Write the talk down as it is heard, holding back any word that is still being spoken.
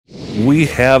We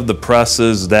have the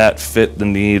presses that fit the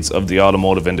needs of the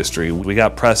automotive industry. We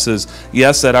got presses,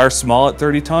 yes, that are small at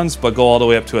 30 tons, but go all the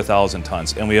way up to 1,000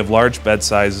 tons. And we have large bed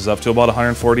sizes up to about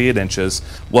 148 inches.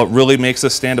 What really makes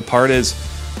us stand apart is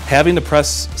having the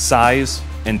press size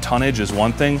and tonnage is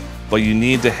one thing, but you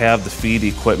need to have the feed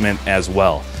equipment as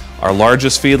well. Our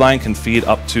largest feed line can feed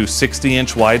up to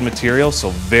 60-inch wide material, so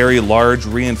very large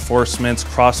reinforcements,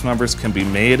 cross members can be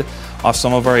made off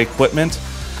some of our equipment.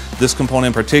 This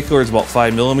component in particular is about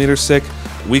 5 millimeters thick.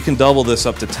 We can double this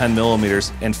up to 10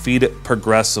 millimeters and feed it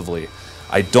progressively.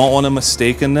 I don't want to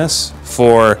mistaken this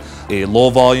for a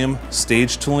low volume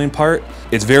stage tooling part.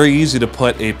 It's very easy to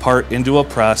put a part into a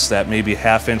press that may be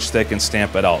 ½ inch thick and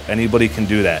stamp it out. Anybody can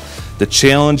do that. The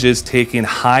challenge is taking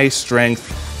high strength,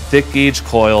 thick gauge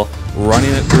coil,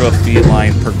 running it through a feed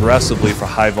line progressively for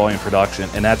high volume production.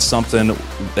 And that's something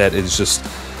that is just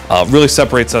really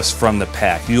separates us from the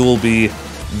pack. You will be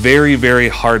very, very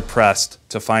hard pressed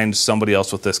to find somebody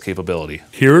else with this capability.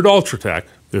 Here at Ultratech,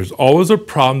 there's always a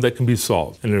problem that can be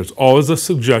solved, and there's always a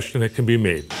suggestion that can be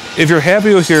made. If you're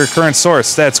happy with your current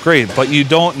source, that's great, but you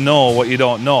don't know what you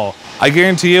don't know. I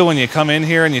guarantee you when you come in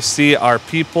here and you see our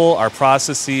people, our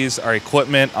processes, our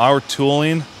equipment, our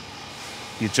tooling,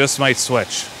 you just might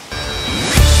switch.